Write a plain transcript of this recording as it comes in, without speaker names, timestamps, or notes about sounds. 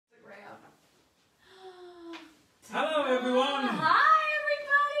Hello everyone! Hi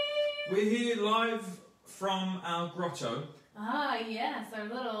everybody! We're here live from our grotto. Ah yes, our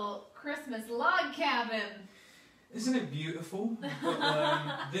little Christmas log cabin. Isn't it beautiful?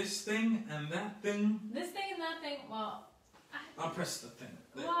 This thing and that thing. This thing and that thing, well... I'll press the thing.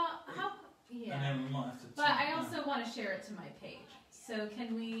 Well, how... Yeah. And then we might have to... But I also want to share it to my page. So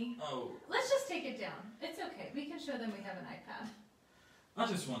can we... Oh. Let's just take it down. It's okay. We can show them we have an iPad. I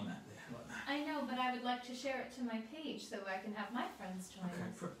just want that there, like that. I know, but I would like to share it to my page so I can have my friends join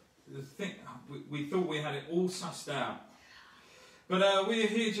us. The thing, we thought we had it all sussed out. But we're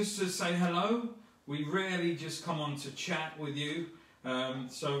here just to say hello. We rarely just come on to chat with you.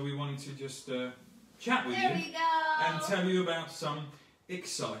 So we wanted to just chat with you. There we go! And tell you about some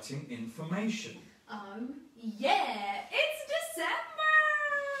exciting information. Yeah! It's December!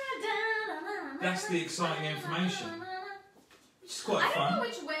 That's the exciting information. It's quite fun. I don't know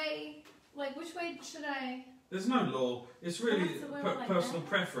which way should I... There's no law. It's really personal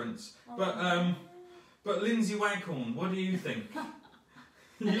preference. But Lindsay Waghorn, what do you think? I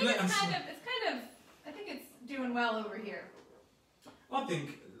think it's kind of, I think it's doing well over here. I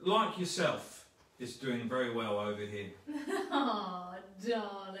think, like yourself, it's doing very well over here. Oh,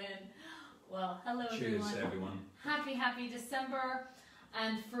 darling. Well, hello everyone. Cheers, everyone. Happy December.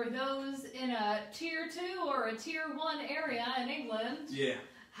 And for those in a Tier 2 or a Tier 1 area in England, yeah.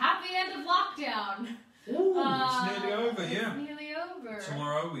 Happy end of lockdown. Ooh, it's nearly over, yeah. It's nearly over.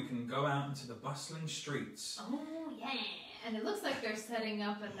 Tomorrow we can go out into the bustling streets. Oh, yeah. And it looks like they're setting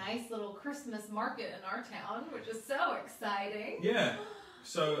up a nice little Christmas market in our town, which is so exciting. Yeah.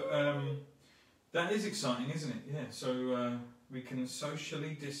 So, that is exciting, isn't it? Yeah. So, we can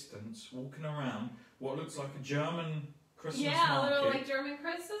socially distance, walking around what looks like a German Christmas market. Yeah, a little like German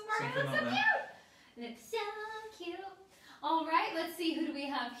Christmas market. Something That's like so cute. It's so cute. All right, let's see, who do we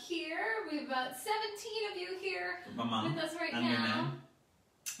have here? We've got 17 of you here my mum with us right and now.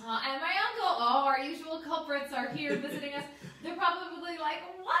 And my uncle. Oh, our usual culprits are here visiting us. They're probably like,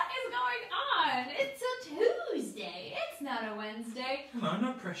 what is going on? It's a Tuesday. It's not a Wednesday.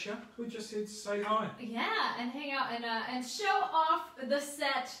 No pressure. We're just here to say hi. Yeah, and hang out and show off the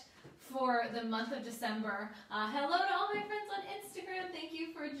set for the month of December. Hello to all my friends on Instagram. Thank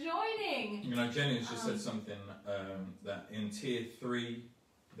you for joining. You know, Jenny has just said something that in Tier 3,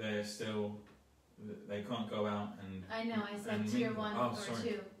 they're still, they can't go out and... I know, I said Tier 1 or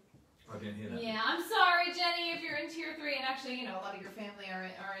 2. I didn't hear that. Yeah, I'm sorry, Jenny, if you're in Tier 3, and actually, you know, a lot of your family are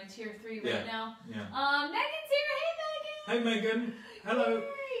in Tier 3 right now. Yeah. Megan's here. Hey, Hey, Megan. Megan. Hello.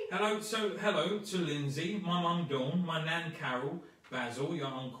 Yay. Hello. So, hello to Lindsay, my mum Dawn, my nan Carol, Basil, your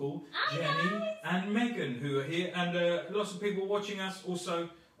uncle, Jenny, and Megan, who are here, and lots of people watching us also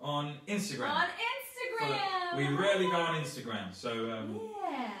on Instagram. On Instagram. We rarely go on Instagram, so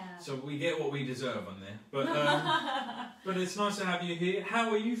yeah. So we get what we deserve on there. But but it's nice to have you here. How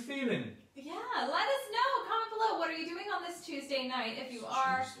are you feeling? Yeah, let us know. Comment below. What are you doing on this Tuesday night? If you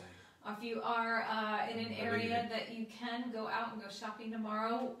are in an area that you can go out and go shopping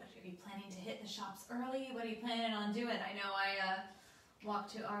tomorrow, are you planning to hit the shops early? What are you planning on doing? I know I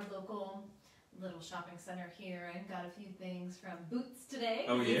walked to our local little shopping center here and got a few things from Boots today.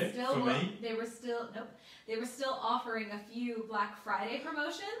 Oh yeah, for me? They were still offering a few Black Friday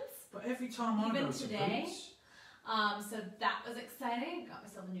promotions. But every time I go to Boots. So that was exciting. Got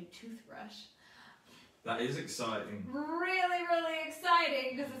myself a new toothbrush. That is exciting. Really, really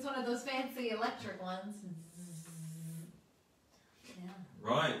exciting because it's one of those fancy electric ones. Yeah.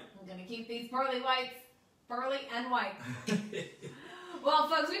 Right. I'm gonna keep these pearly and white. Well,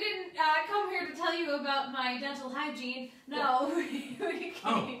 folks, we didn't come here to tell you about my dental hygiene. No, we came.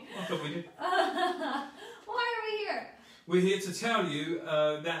 Oh, I thought we did. Why are we here? We're here to tell you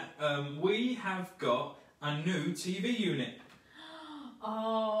that we have got a new TV unit.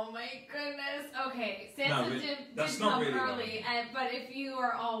 Oh my goodness. Okay, Santa did come really early, but if you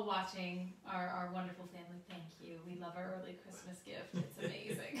are all watching, our wonderful family, thank you. We love our early Christmas gift. It's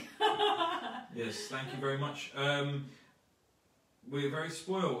amazing. Yes, thank you very much. We're very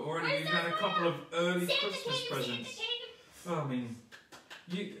spoiled. Already we've had a couple of early Christmas presents. Oh, I mean,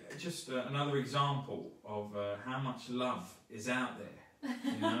 just another example of how much love is out there.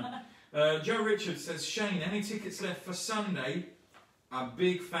 You know? Joe Richards says, Shane, any tickets left for Sunday? A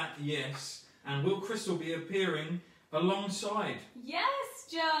big fat yes. And will Crystal be appearing alongside? Yes,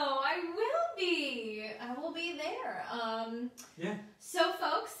 Joe, I will be. I will be there. Yeah. So,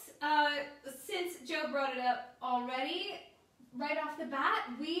 folks, since Joe brought it up already, right off the bat,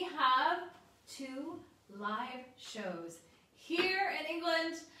 we have 2 live shows here in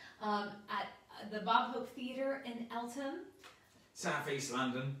England at the Bob Hope Theatre in Eltham. South East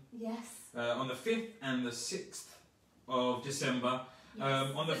London. Yes. On the 5th and the 6th of December.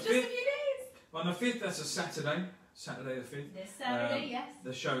 Yes. On the 5th, just a few days. On the 5th, that's a Saturday. Saturday the 5th. This Saturday, yes.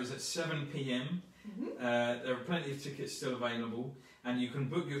 The show is at 7 p.m. There are plenty of tickets still available, and you can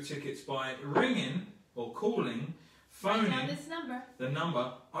book your tickets by ringing or calling, phoning Write down this number. the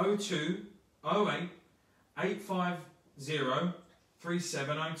number 0208 850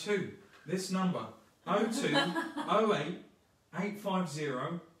 3702. This number 0208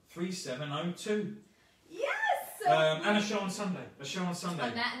 850 3702. Yes! And a show on Sunday. A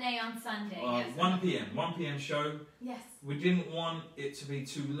matinee on Sunday. Yes. 1 p.m. 1 p.m. show. Yes. We didn't want it to be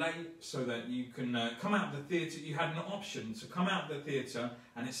too late so that you can come out of the theatre. You had an option to come out of the theatre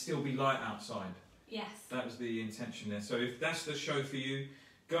and it still be light outside. Yes. That was the intention there. So if that's the show for you,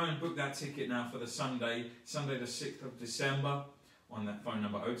 go and book that ticket now for the Sunday the 6th of December on that phone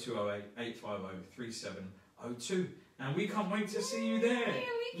number 0208 850 3702. And we can't wait to see you there.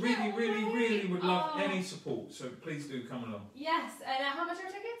 Really would love any support. So please do come along. Yes. And how much are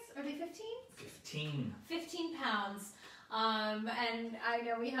tickets? Are they 15? 15. £15. And I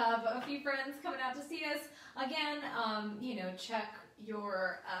know we have a few friends coming out to see us. Again, check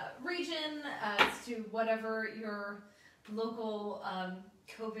your region as to whatever your local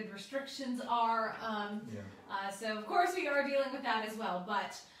COVID restrictions are. So of course we are dealing with that as well,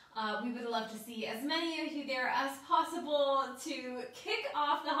 but we would love to see as many of you there as possible to kick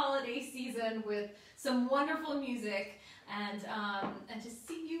off the holiday season with some wonderful music and to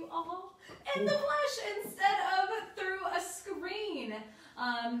see you all in the flesh instead of through a screen.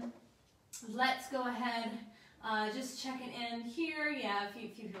 Let's go ahead. Just checking in here. Yeah, a few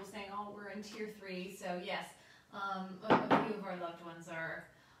people saying, oh, we're in tier 3. So yes, a few of our loved ones are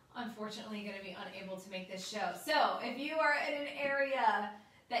unfortunately going to be unable to make this show. So if you are in an area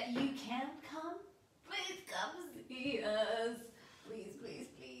that you can come, please come see us. Please, please,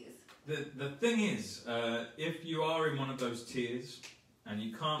 please. The thing is, if you are in one of those tiers and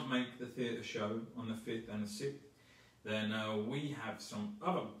you can't make the theatre show on the 5th and the 6th, then we have some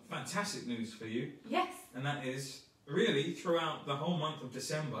other fantastic news for you. Yes. And that is, really, throughout the whole month of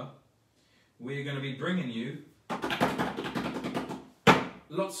December, we're going to be bringing you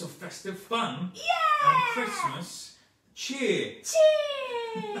lots of festive fun and Christmas cheer. It's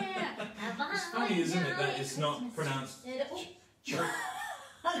funny, isn't it, that it's not pronounced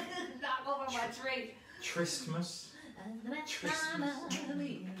knock over my tree. Tristmas.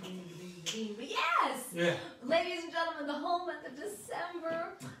 Yes! Yeah. Ladies and gentlemen, the whole month of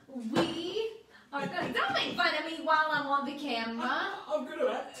December, we are going to... Don't make fun of me while I'm on the camera. I'm good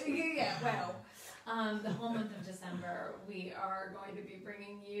at that. Yeah, well, the whole month of December, we are going to be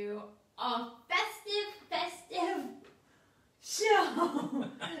bringing you a festive show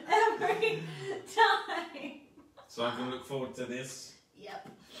every time. So I can look forward to this. Yep.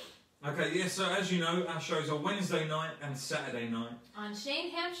 Okay, yeah, so as you know, our shows are Wednesday night and Saturday night. On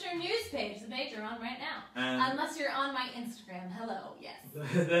Shane Hampshire news page, the page you're on right now. Unless you're on my Instagram. Hello, yes.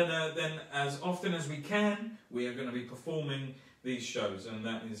 Then as often as we can, we are going to be performing these shows, and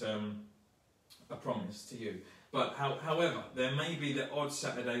that is a promise to you. But however, there may be the odd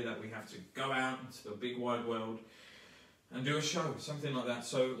Saturday that we have to go out into the big wide world and do a show, something like that.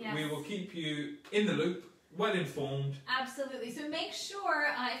 So we will keep you in the loop, well informed. Absolutely. So make sure,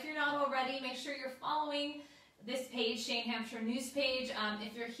 if you're not already, make sure you're following this page, Shane Hampshire news page.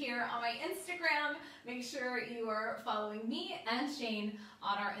 If you're here on my Instagram, make sure you are following me and Shane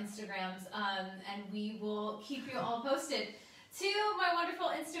on our Instagrams, and we will keep you all posted. To my wonderful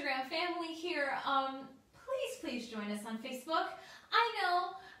Instagram family here, please join us on Facebook. I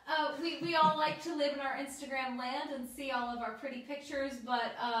know we all like to live in our Instagram land and see all of our pretty pictures,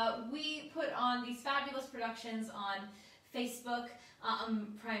 but we put on these fabulous productions on Facebook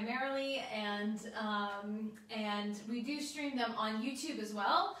primarily, and we do stream them on YouTube as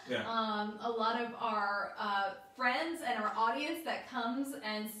well. Yeah. A lot of our friends and our audience that comes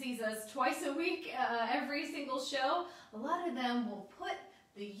and sees us twice a week, every single show, a lot of them will put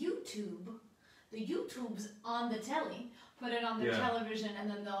the YouTubes on the telly, put it on their television, and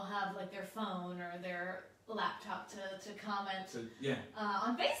then they'll have like their phone or their laptop to comment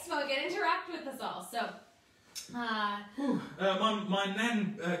on Facebook and interact with us all. So my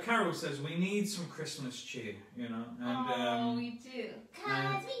nan Carol says we need some Christmas cheer, you know. And, we do.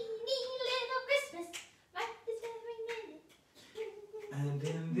 'Cause we need a little Christmas right this very minute. And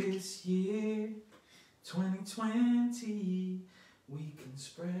in this year, 2020, we can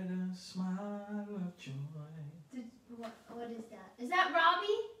spread a smile of joy. What is that? Is that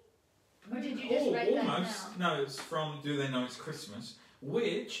Robbie? Or did you just write that almost. down? No, it's from Do They Know It's Christmas,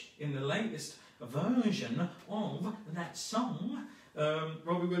 which, in the latest version of that song,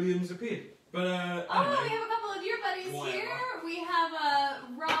 Robbie Williams appeared. But we have a couple couple of your buddies here. We have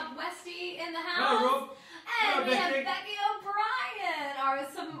Rob Westy in the house. Hello, Rob. And we have Becky O'Brien,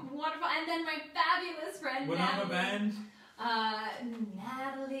 some wonderful, and then my fabulous friend Natalie. Band.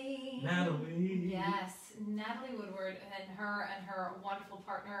 Natalie. Yes, Natalie Woodward and her wonderful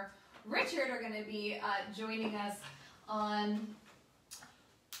partner Richard are going to be joining us on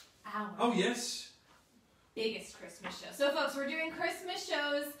our biggest Christmas show. So, folks, we're doing Christmas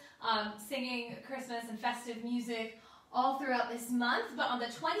shows, singing Christmas and festive music all throughout this month. But on the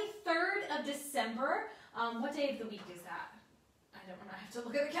 23rd of December, what day of the week is that? I have to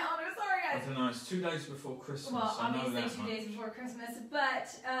look at the calendar. Sorry, guys. I don't know. It's 2 days before Christmas. Well, obviously 2 much. days before Christmas, but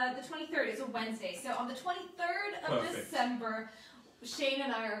the 23rd is a Wednesday. So on the 23rd of December, Shane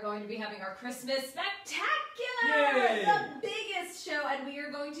and I are going to be having our Christmas Spectacular, Yay! the biggest show, and we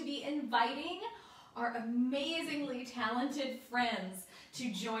are going to be inviting our amazingly talented friends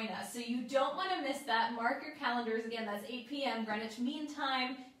to join us. So you don't want to miss that. Mark your calendars. Again, that's 8 p.m. Greenwich Mean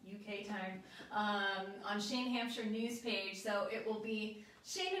Time, UK time, on Shane Hampshire news page. So it will be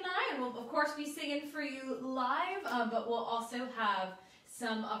Shane and I, and we'll of course be singing for you live, but we'll also have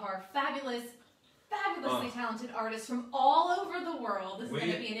some of our fabulously talented artists from all over the world. This is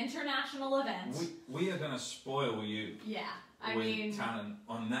going to be an international event. We are going to spoil you. Yeah. With talent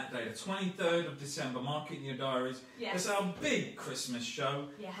on that day, the 23rd of December. Mark it in your diaries. Yes. It's our big Christmas show.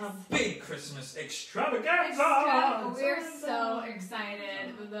 Yes. Our big Christmas extravaganza. We're so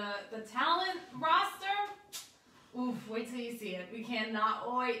excited. The talent roster. Oof! Wait till you see it. We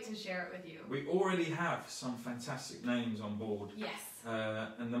cannot wait to share it with you. We already have some fantastic names on board. Yes.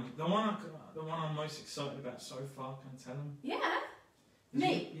 And the one I'm most excited about so far. Can I tell them? Yeah.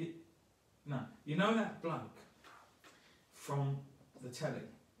 Me. You know that bloke from the telly,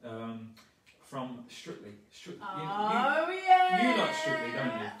 from Strictly. Yeah! You like Strictly,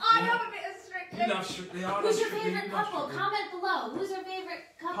 don't you? I know a bit of Strictly. You love Strictly. Who's your favourite couple? Comment below. Who's your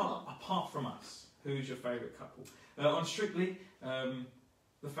favourite couple? Apart from us, who's your favourite couple? On Strictly,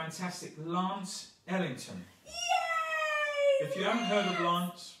 the fantastic Lance Ellington. Yay! If you haven't heard of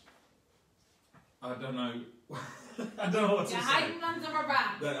Lance, I don't know. I don't know what to say. Hiding under my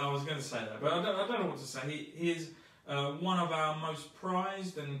back. I was going to say that, but I don't know what to say. He is one of our most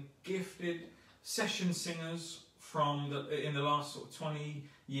prized and gifted session singers in the last sort of 20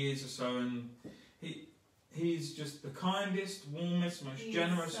 years or so, and he's just the kindest, warmest, most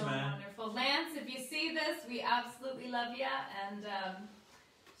generous so man. Wonderful, Lance. If you see this, we absolutely love you, and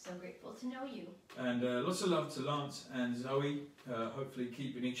so grateful to know you. And lots of love to Lance and Zoe. Hopefully,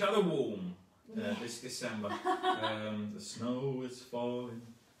 keeping each other warm this December. The snow is falling.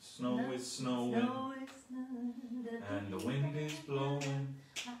 Snow is snowing, and the wind is blowing.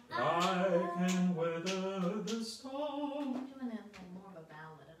 I can weather the storm. I'm doing more of a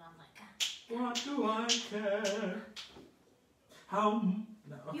ballad, and I'm like, what do I care? How?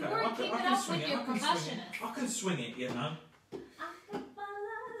 No, okay, you weren't keeping up with your percussionist. I can swing it, you know. I put my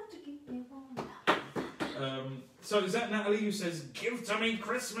love to keep me warm. So is that Natalie who says, "Give to me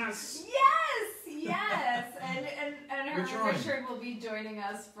Christmas"? Yes, and Richard will be joining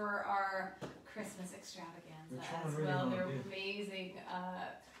us for our Christmas extravaganza as well. They're amazing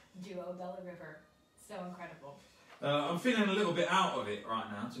duo, Bella River. So incredible. I'm feeling a little bit out of it right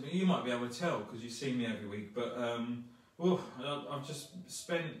now. You might be able to tell because you see me every week, but I've just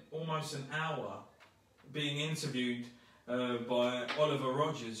spent almost an hour being interviewed by Oliver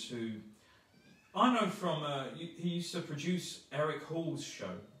Rogers, who I know from, he used to produce Eric Hall's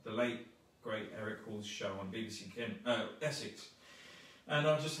show, the late great Eric Hall's show on BBC Essex, and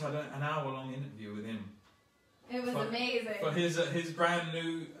I just had an hour-long interview with him. It was amazing. For his brand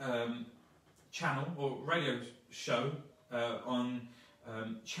new channel or radio show on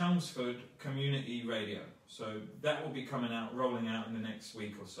Chelmsford Community Radio. So that will be rolling out in the next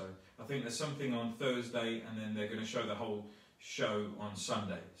week or so. I think there's something on Thursday, and then they're going to show the whole show on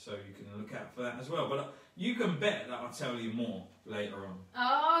Sunday. So you can look out for that as well. But you can bet that I'll tell you more later on.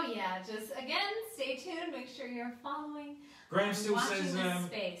 Oh yeah, just again, stay tuned. Make sure you're following. Graham still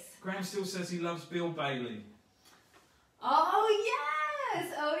says he loves Bill Bailey. Oh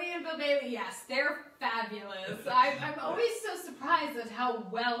yes, Odie and Bill Bailey. Yes, they're fabulous. I'm always so surprised at how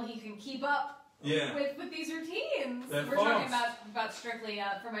well he can keep up with these routines. We're talking about Strictly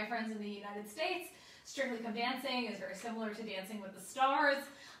for my friends in the United States. Strictly Come Dancing is very similar to Dancing with the Stars,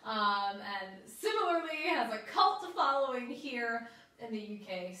 and similarly has a cult following here in the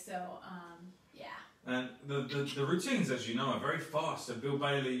UK. So yeah. And the routines, as you know, are very fast. And Bill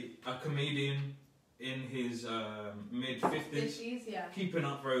Bailey, a comedian in his mid-50s, keeping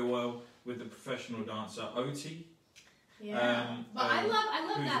up very well with the professional dancer Oti. Yeah, but I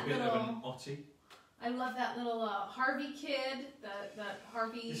love who's that a bit little. of an Otti. I love that little Harvey kid. That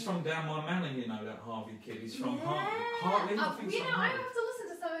Harvey. He's from down my manor, you know, that Harvey kid. He's from Yeah. Hartley. I think you know, I Hartley. have to listen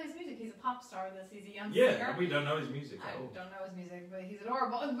to some of his music. He's a pop star. He's a young Yeah, singer. we don't know his music I at all. don't know his music, but he's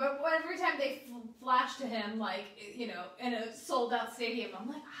adorable. But every time they flash to him, like, you know, in a sold-out stadium, I'm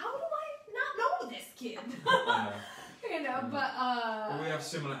like, how do I not know this kid? You know, but we have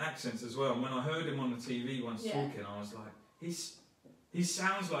similar accents as well. And when I heard him on the TV once talking, I was like, he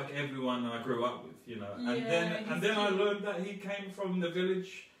sounds like everyone I grew up with, you know. And then I learned that he came from the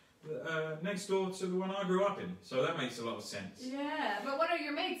village next door to the one I grew up in. So that makes a lot of sense. Yeah, but one of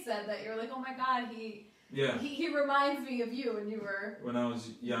your mates said that you're like, oh my God, he reminds me of you when you were when I was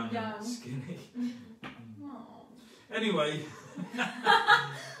young. And skinny. Oh. Anyway,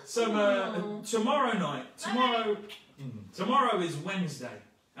 so tomorrow night, tomorrow is Wednesday,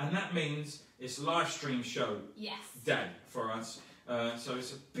 and that means it's live stream show day for us. So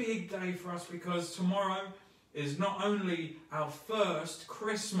it's a big day for us because tomorrow is not only our first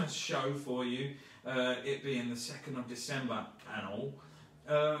Christmas show for you, it being the 2nd of December and all,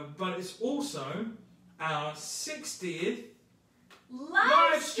 but it's also our 60th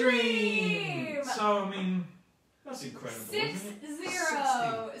live stream. So, I mean, that's incredible, isn't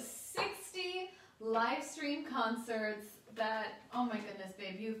it? 60 live stream concerts that, oh my goodness,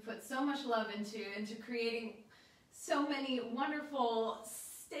 babe, you've put so much love into creating so many wonderful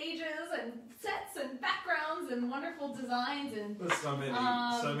stages and sets and backgrounds and wonderful designs and there's so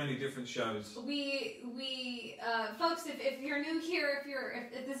many different shows. We folks, if you're new here,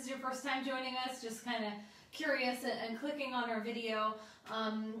 if this is your first time joining us, just kind of curious and clicking on our video,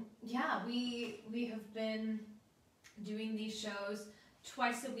 we have been doing these shows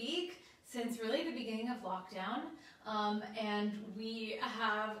twice a week since really the beginning of lockdown, and we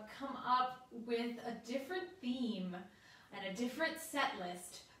have come up with a different theme and a different set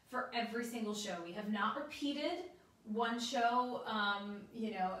list for every single show. We have not repeated one show,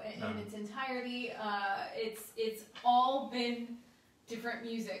 in its entirety. It's all been different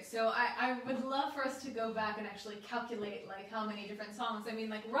music. So I would love for us to go back and actually calculate like how many different songs. I mean,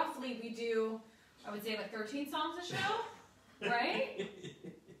 like roughly we do, I would say like 13 songs a show, right?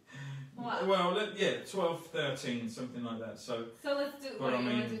 What? Well, 12, 13, something like that. So let's do, what, you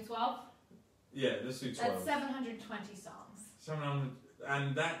want to do 12? Yeah, let's do 12. That's 720 songs. 700,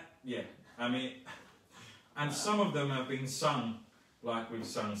 and that, I mean, and some of them have been sung like we've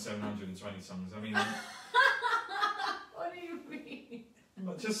sung 720 songs. I mean, what do you mean?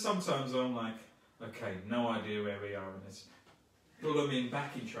 But just sometimes I'm like, okay, no idea where we are in this blooming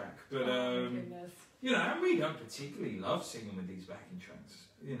backing track. But you know, and we don't particularly love singing with these backing tracks,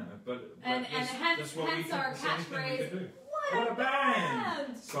 you know. But hence our catchphrase. What a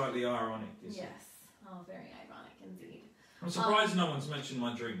band! Slightly ironic, isn't it? Yes. Oh, very ironic indeed. I'm surprised no one's mentioned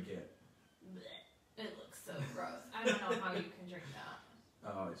my drink yet. It looks so gross. I don't know how you can drink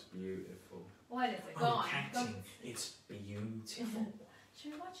that. Oh, it's beautiful. What is it? Go on. Captain, it's beautiful.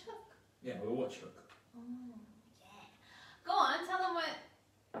 Should we watch Hook? Yeah, we'll watch Hook. Oh, yeah. Go on, tell them what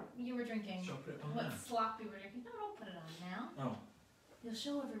you were drinking. Shall I put it on what now? slop you were drinking. No, don't put it on now. Oh. You'll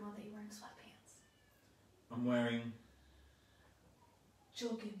show everyone that you're wearing sweatpants. I'm wearing...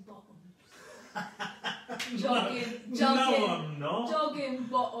 Jogging bottoms. No, I'm not. Jogging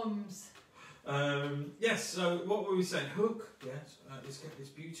bottoms. Yes, so what were we saying? Hook, yes, it's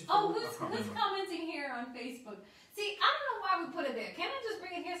beautiful. Oh, who's commenting here on Facebook? See, I don't know why we put it there. Can't I just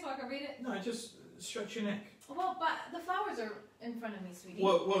bring it here so I can read it? No, just stretch your neck. Well, but the flowers are in front of me, sweetie.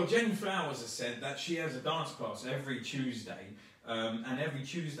 Well, Jenny Flowers has said that she has a dance class every Tuesday, and every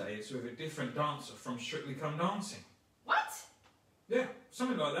Tuesday it's with a different dancer from Strictly Come Dancing. What? Yeah,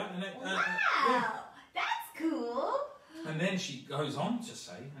 something like that. And wow, that's cool. And then she goes on to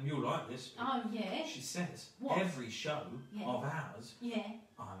say, and you'll like this. Oh, yeah. She says, what? Every show of ours, I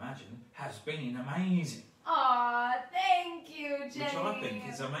imagine, has been amazing. Aw, thank you, Jenny. Which I think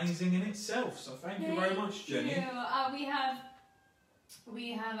is amazing in itself. So thank you very much, Jenny.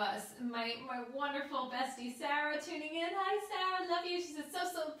 We have my wonderful bestie Sarah tuning in. Hi, Sarah, love you. She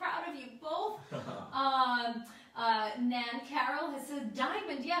says so proud of you both. Nan Carol has said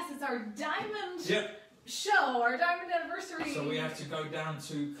diamond. Yes, it's our diamond. Show, our diamond anniversary. So we have to go down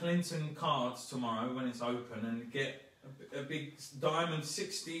to Clinton Cards tomorrow when it's open and get a big diamond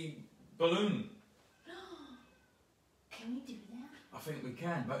 60 balloon. Can we do that? I think we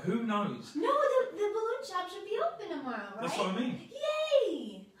can, but who knows? No, the balloon shop should be open tomorrow, right? That's what I mean.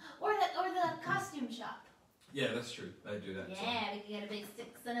 Yay! Or the costume shop. Yeah, that's true. They do that too. Yeah, we can get a big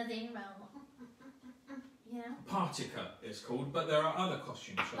 6 and a 0. You know? Party Cut it's called, but there are other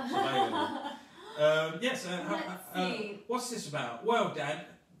costume shops available. Yes, Let's see. what's this about? Well, Dad,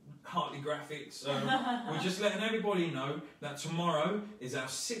 Hartley Graphics. We're just letting everybody know that tomorrow is our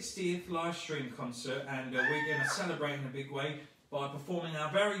 60th live stream concert, and we're going to celebrate in a big way by performing our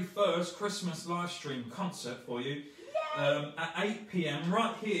very first Christmas live stream concert for you at 8 p.m.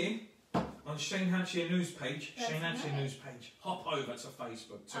 right here on Shane Hampsheir news page. That's Shane Hampsheir right. news page. Hop over to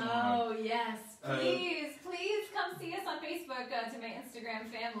Facebook tomorrow. Oh yes, please come see us on Facebook, to my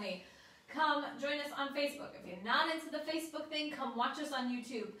Instagram family. Come join us on Facebook. If you're not into the Facebook thing, come watch us on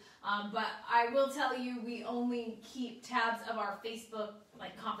YouTube. But I will tell you, we only keep tabs of our Facebook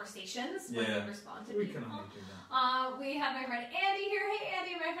conversations when we respond to we people. can only do that. We have my friend Andy here. Hey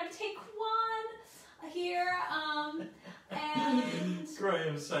Andy, my friend Taekwon here. And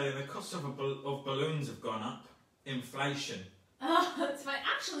Graham's saying the cost of balloons have gone up. Inflation. it's fine.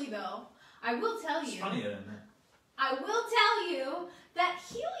 Actually, though, I will tell It's you. funnier than that. I will tell you that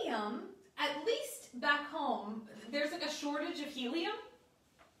helium, at least back home, there's like a shortage of helium.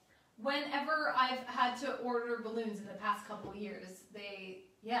 Whenever I've had to order balloons in the past couple of years,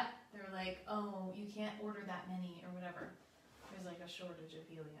 they're like, oh, you can't order that many or whatever. There's like a shortage of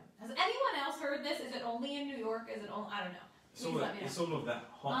helium. Has anyone else heard this? Is it only in New York? Is it only, I don't know. It's all of that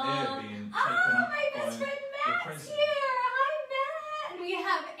hot air being taken up my best by friend the Matt's president. here. Hi, Matt. And we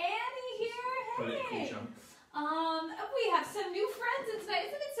have Annie here. Political Hey. junk. We have some new friends in tonight.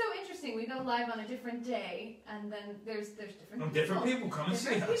 Isn't it so interesting? We go live on a different day, and then there's different Different people come and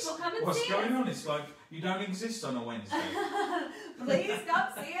see us. People come and What's see going us. on? It's like you don't exist on a Wednesday. Please come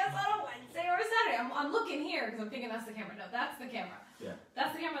see us on a Wednesday or a Saturday. I'm looking here because I'm thinking that's the camera. No, that's the camera. Yeah.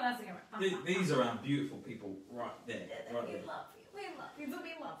 That's the camera. That's the camera. These are our beautiful people right there. Right We there. love you. We love you.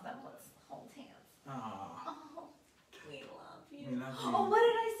 We love them. Let's hold hands. Ah, Oh, we love you. we love you. Oh, what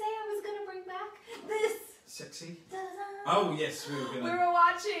did I say I was gonna bring back? This. Sexy. Ta-da. Oh yes, we were We gonna. were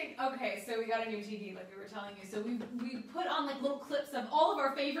watching. Okay, so we got a new TV, like we were telling you. So we put on like little clips of all of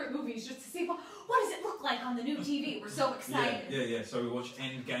our favorite movies just to see what does it look like on the new TV. We're so excited. Yeah. So we watched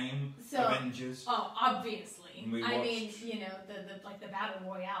Endgame, So- Avengers, Oh, obviously. And we I watched- mean, you know, the battle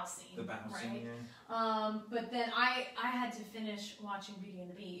royale scene. the battle right? scene. Yeah. But then I had to finish watching Beauty and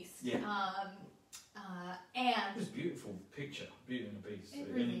the Beast. Yeah. It And was a beautiful picture, Beauty and the Beast, It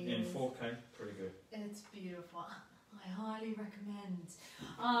really in is. 4K, pretty good. it's beautiful. I highly recommend.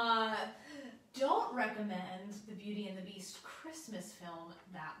 Don't recommend the Beauty and the Beast Christmas film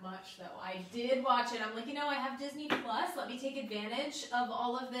that much, though. I did watch it. I'm like, I have Disney Plus. Let me take advantage of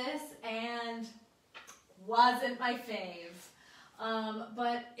all of this, and wasn't my fave.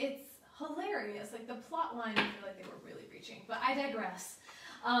 But it's hilarious. Like the plot line, I feel like they were really reaching. But I digress.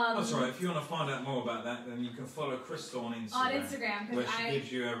 That's right. If you want to find out more about that, then you can follow Crystal on Instagram. On Instagram, where because she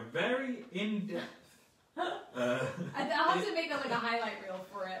gives you a very in-depth. I'll have to make a highlight reel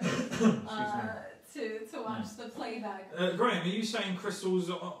for it to watch the playback. Graham, are you saying Crystal's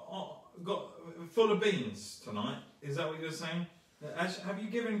got full of beans tonight? Is that what you're saying? Have you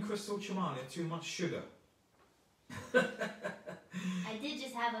given Crystal Chamania too much sugar? I did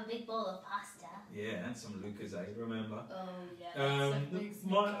just have a big bowl of pasta. Yeah, and some Lucozade, remember? Oh, yes.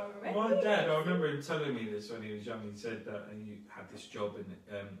 My dad, I remember him telling me this when he was young. He said that he had this job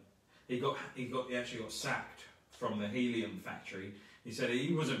and he actually got sacked from the helium factory. He said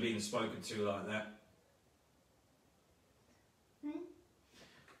he wasn't being spoken to like that.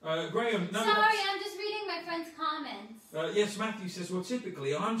 Graham, no. Sorry, I'm just reading my friend's comments. Yes, Matthew says, well,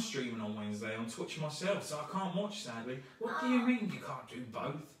 typically I'm streaming on Wednesday on Twitch myself, so I can't watch, sadly. What do you mean you can't do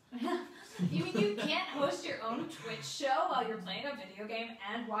both? You mean you can't host your own Twitch show while you're playing a video game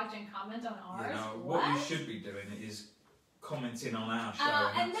and watch and comment on ours? What you should be doing is commenting on our show.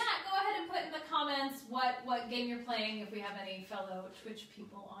 And Matt, go ahead and put in the comments what game you're playing, if we have any fellow Twitch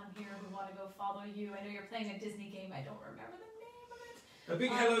people on here who want to go follow you. I know you're playing a Disney game. I don't remember the name of it. A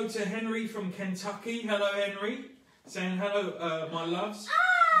big hello to Henry from Kentucky. Hello, Henry. Saying hello, my loves. Oh,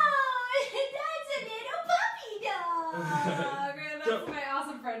 that's a little puppy dog. That's my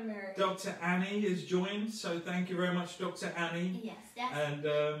awesome friend Mary. Dr. Annie has joined, so thank you very much, Dr. Annie. Yes, that's And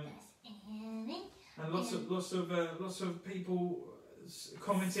Annie. and lots of people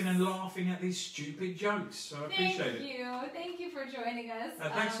commenting and laughing at these stupid jokes. So I appreciate it. Thank you for joining us.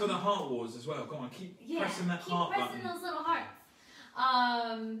 Thanks for the heart wars as well. Go on, keep pressing that keep heart pressing button. those little hearts.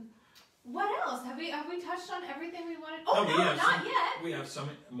 What else? Have we touched on everything we wanted? Oh, Oh, no, not yet. We have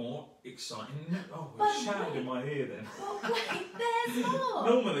something more exciting. Oh, But it shouted in my ear then. Oh, wait, there's more.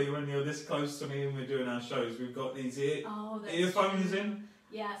 Normally, when you're this close to me and we're doing our shows, we've got these That's earphones true. in.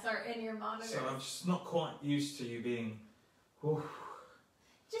 Yes, our in-ear monitor. So I'm just not quite used to you being. Whew.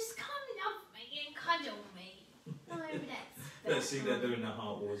 Just come up me and cuddle me. I'm next. Let's see, they're doing the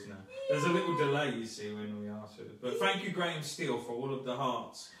heart wars now. There's a little delay, you see, when we answer it. But thank you, Graham Steele, for all of the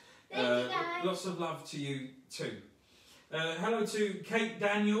hearts Thank you, guys. Lots of love to you too. Hello to Kate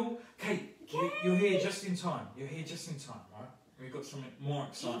Daniel. Kate, you're here just in time. You're here just in time, right? We've got something more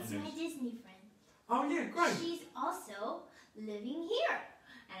exciting It's news. my Disney friend. Oh yeah, great. She's also living here.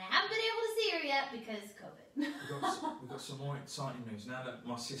 And I haven't been able to see her yet because COVID. We've got some more exciting news. Now that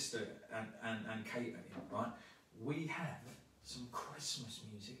my sister and Kate are here, right? We have some Christmas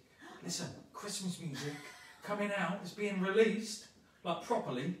music. Listen, Christmas music coming out. It's being released, like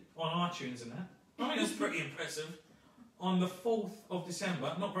properly, on iTunes and that. I mean, that's pretty impressive. On the 4th of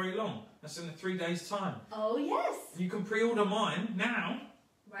December, not very long. That's in 3 days' time. Oh, yes. You can pre-order mine now.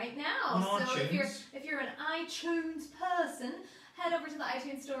 Right now. On so iTunes. if you're an iTunes person, head over to the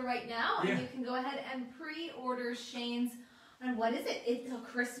iTunes store right now and you can go ahead and pre-order Shane's, and what is it? It's a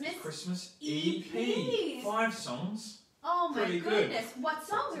Christmas EP. 5 songs. Oh my Pretty goodness. What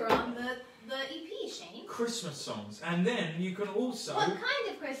songs are on the EP, Shane? Christmas songs. And then you can also... What kind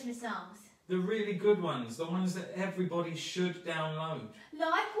of Christmas songs? The really good ones. The ones that everybody should download.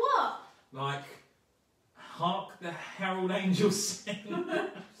 Like what? Like... Hark the Herald Angels Sing.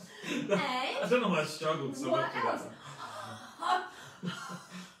 I don't know why I struggled so much with that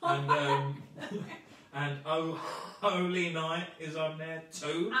one. And Oh Holy Night is on there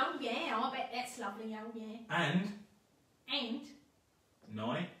too. Oh yeah, I bet that's lovely, oh yeah. And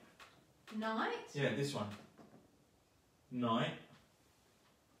Night. Night? Yeah, this one. Night.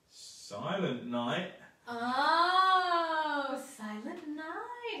 Silent Night. Oh, Silent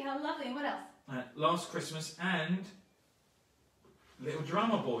Night. How lovely. And what else? Last Christmas and Little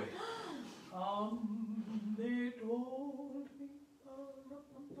Drummer Boy.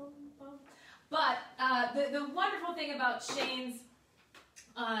 But the wonderful thing about Shane's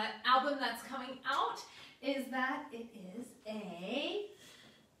album that's coming out is that it is a...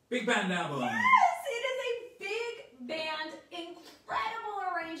 Big band album. Yes, it is a big band, incredible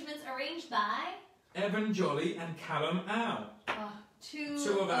arrangements arranged by... Evan Jolly and Callum Ow.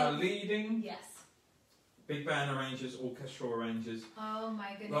 Two of our leading... Yes. Big band arrangers, orchestral arrangers. Oh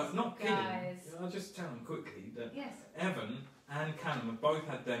my goodness, Like, not guys. kidding. I'll just tell them quickly that Yes. Evan and Callum have both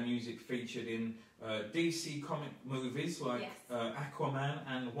had their music featured in DC comic movies like Aquaman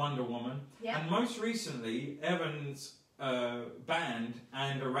and Wonder Woman. Yep. And most recently, Evan's band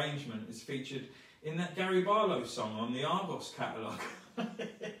and arrangement is featured in that Gary Barlow song on the Argos catalogue.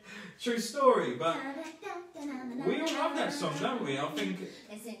 True story, but we all love that song, don't we? I think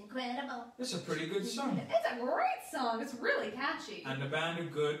it's incredible. It's a pretty good song. It's a great song. It's really catchy. And the band are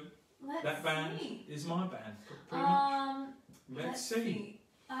good. That band is my band, pretty much. Let's see.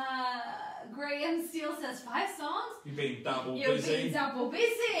 Graham Steele says 5 songs. You've been double busy. You've been double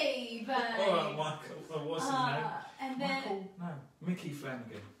busy, but... All right, Michael. What's his name? And then... Michael? No, Mickey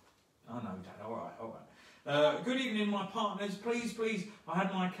Flanagan. I know, Dad. All right. Good evening, my partners. Please, I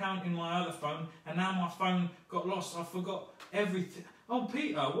had my account in my other phone, and now my phone got lost. I forgot everything. Oh,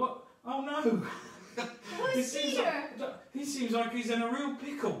 Peter, what? Oh, no. Who's Peter? He seems like he's in a real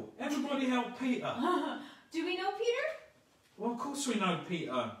pickle. Everybody help Peter. Do we know Peter? Well, of course we know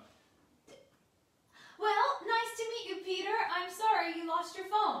Peter. Well, nice to meet you, Peter. I'm sorry you lost your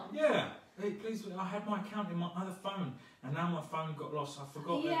phone. Yeah. Hey, please, I had my account in my other phone, and now my phone got lost. I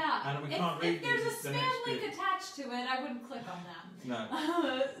forgot it, and we can't read if there's the a next spam link bit. attached to it, I wouldn't click on that. No.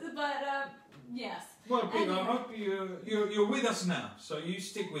 But, yes. Well, Peter, I hope you're with us now, so you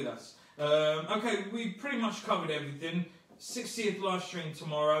stick with us. Okay, we pretty much covered everything. 60th live stream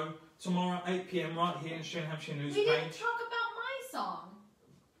tomorrow. Tomorrow, 8 PM, right here in Shane Hampshire News We page. didn't talk about my song.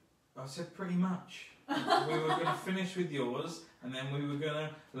 I said pretty much. We were going to finish with yours, and then we were going to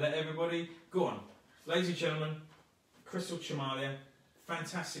let everybody go on. Ladies and gentlemen, Crystal Chamalia,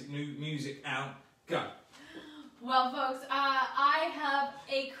 fantastic new music out. Go. Well, folks, I have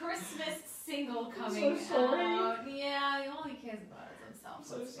a Christmas single coming I'm so sorry. out. Yeah, all he cares about is himself.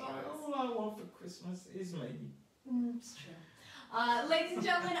 So let's be sorry. honest. All I want for Christmas is me. It's true. Ladies and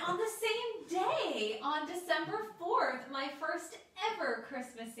gentlemen, on the same day, on December 4th, my first ever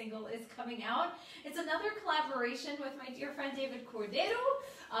Christmas single is coming out. It's another collaboration with my dear friend David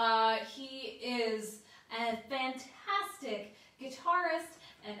Cordeiro. He is a fantastic guitarist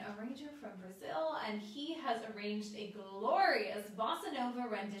and arranger from Brazil, and he has arranged a glorious bossa nova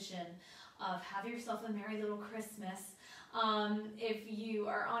rendition of Have Yourself a Merry Little Christmas. If you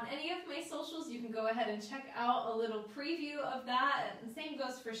are on any of my socials, you can go ahead and check out a little preview of that. And same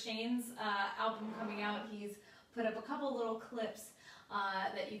goes for Shane's album coming out. He's put up a couple little clips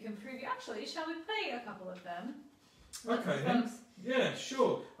that you can preview. Actually, shall we play a couple of them? Okay, then. Yeah,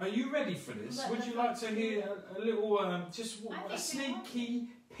 sure. Are you ready for this? Would you like to hear a little, just a sneaky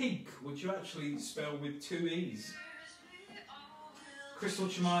peek, which you actually spell with 2 E's? Crystal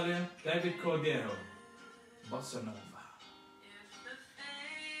Chamalia, David Cordero, Bossa Nova.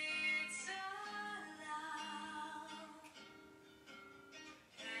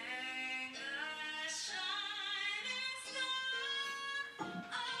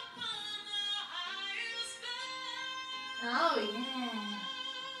 Oh yeah.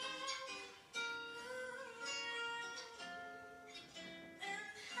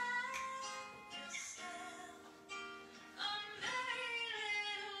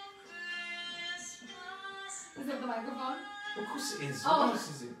 Is that the microphone? Of course it is. Oh. What else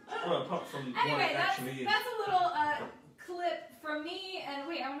is it? Well, apart from what Anyway, it actually is. that's a little clip from me, and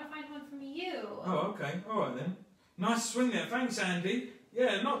wait, I want to find one from you. Oh, okay. All right then. Nice swing there. Thanks, Andy.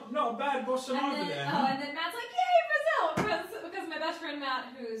 Yeah, not a bad bossa nova there. Oh, and then Matt's like, yay, Brazil! Because my best friend Matt,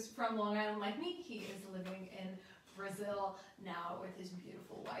 who's from Long Island like me, he is living in Brazil now with his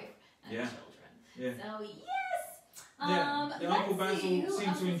beautiful wife and children. Yeah. So, yes! Yeah, Uncle Basil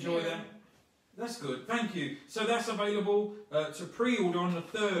seemed to enjoy that. That's good, thank you. So that's available to pre-order on the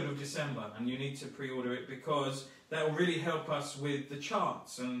 3rd of December, and you need to pre-order it because that will really help us with the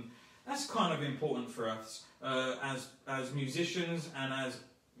charts, and that's kind of important for us as musicians and as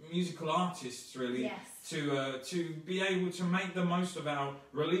musical artists, really. Yes. To be able to make the most of our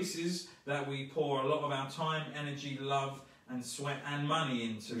releases that we pour a lot of our time, energy, love, and sweat and money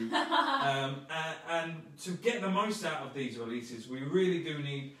into, and to get the most out of these releases, we really do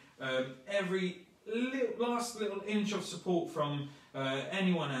need every last little inch of support from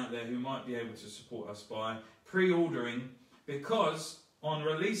anyone out there who might be able to support us by pre-ordering, because on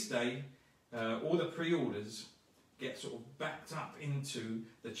release day all the pre-orders get sort of backed up into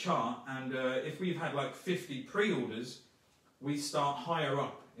the chart, and if we've had like 50 pre-orders, we start higher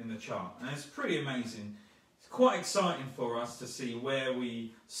up in the chart, and it's pretty amazing. It's quite exciting for us to see where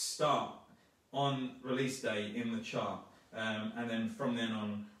we start on release day in the chart. And then from then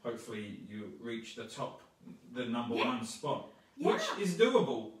on, hopefully you reach the number one spot, which is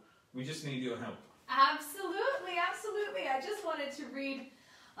doable. We just need your help. Absolutely, absolutely. I just wanted to read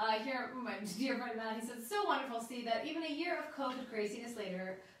here, my dear friend Matt, he said, it's so wonderful to see that even a year of COVID craziness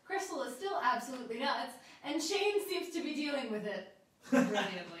later, Crystal is still absolutely nuts, and Shane seems to be dealing with it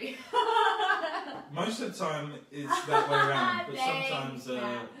brilliantly. Most of the time it's that way around, but sometimes...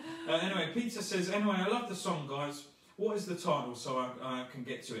 anyway, Peter says, anyway, I love the song, guys. What is the title so I can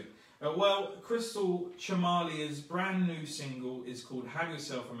get to it? Well, Crystal Chamalia's brand new single is called Have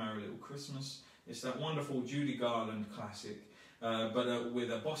Yourself a Merry Little Christmas. It's that wonderful Judy Garland classic, but with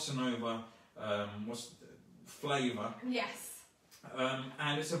a bossa nova flavour. Yes.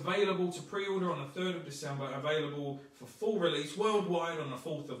 And it's available to pre-order on the 3rd of December, available for full release worldwide on the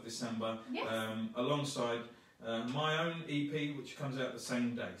 4th of December, alongside my own EP, which comes out the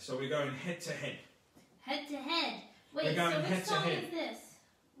same day. So we're going head to head. Head to head. Wait, we're going so head which song head. is this?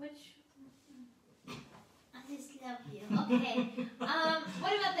 Which? I just love you. Okay.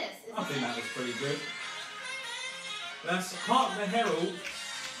 What about this? I think that was pretty good. That's Hark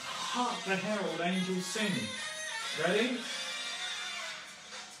the Herald Angels Sing. Ready?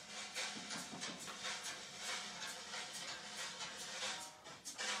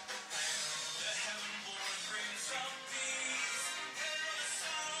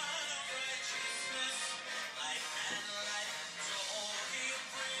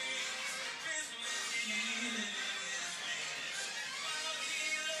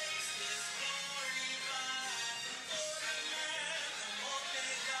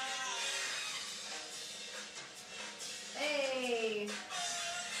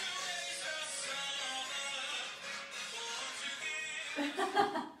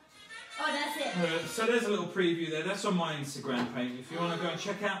 Oh, that's it. So there's a little preview there. That's on my Instagram page. If you want to go and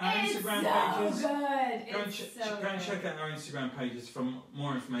check out our Instagram pages, go and check out our Instagram pages for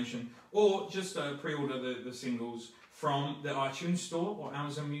more information, or just pre-order the singles from the iTunes Store or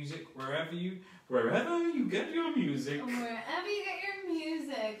Amazon Music, wherever you get your music. Wherever you get your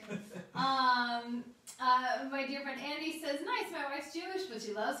music. My dear friend Andy says, nice, my wife's Jewish, but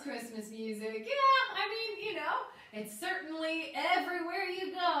she loves Christmas music. Yeah, I mean, you know, it's certainly everywhere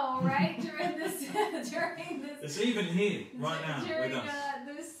you go, right? during this. It's even here, right now, during with us.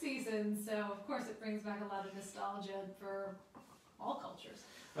 This season. So, of course, it brings back a lot of nostalgia for all cultures.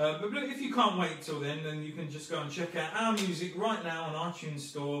 But if you can't wait till then you can just go and check out our music right now on iTunes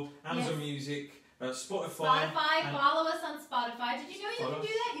Store, Amazon Music, Spotify. Follow us on Spotify. Did you know you can do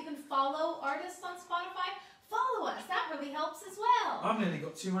that? You can follow artists on Spotify. follow us. That really helps as well. I've nearly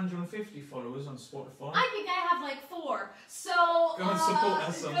got 250 followers on Spotify. I think I have like 4. So go and support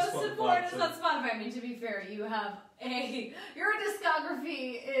us on Spotify. Go support us on Spotify. I mean, to be fair, you have your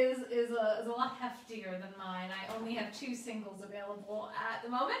discography is a lot heftier than mine. I only have 2 singles available at the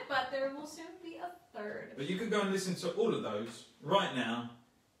moment, but there will soon be a 3rd. But you could go and listen to all of those right now.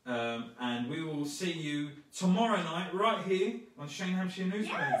 And we will see you tomorrow night right here on Shane Hampshire News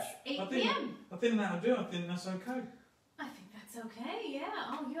Yes, page. 8 p.m. I think that'll do. I think that's okay. I think that's okay, yeah.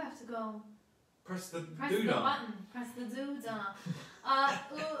 Oh, you have to go. Press the Press doodah. the button. Press the doodah.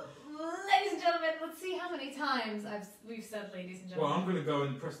 Ladies and gentlemen, let's see how many times we've said ladies and gentlemen. Well, I'm going to go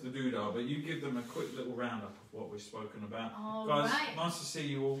and press the doodah, but you give them a quick little roundup of what we've spoken about. All Guys, right. nice to see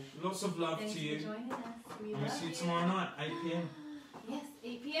you all. Lots of love Thanks to you. for joining us. And we'll see you tomorrow night, 8 p.m. Yes,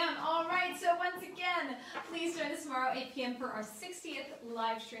 8 p.m. All right, so once again, please join us tomorrow, 8 p.m. for our 60th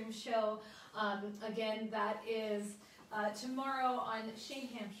live stream show. Again, that is tomorrow on Shane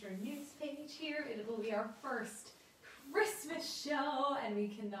Hampshire News page here. It will be our first Christmas show, and we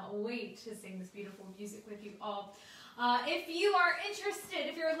cannot wait to sing this beautiful music with you all. If you are interested,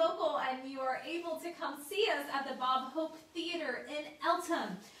 if you're local and you are able to come see us at the Bob Hope Theater in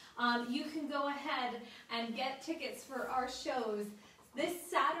Elton, you can go ahead and get tickets for our shows this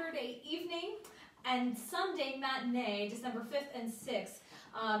Saturday evening and Sunday matinee, December 5th and 6th,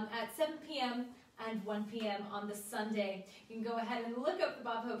 at 7 p.m. and 1 p.m. on the Sunday. You can go ahead and look up the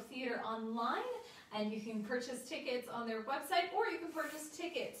Bob Hope Theater online, and you can purchase tickets on their website, or you can purchase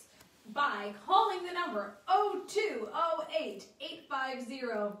tickets by calling the number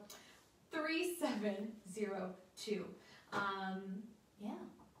 0208-850-3702. Yeah,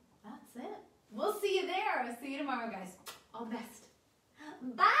 that's it. We'll see you there. See you tomorrow, guys. All the best.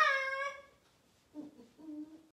 Bye!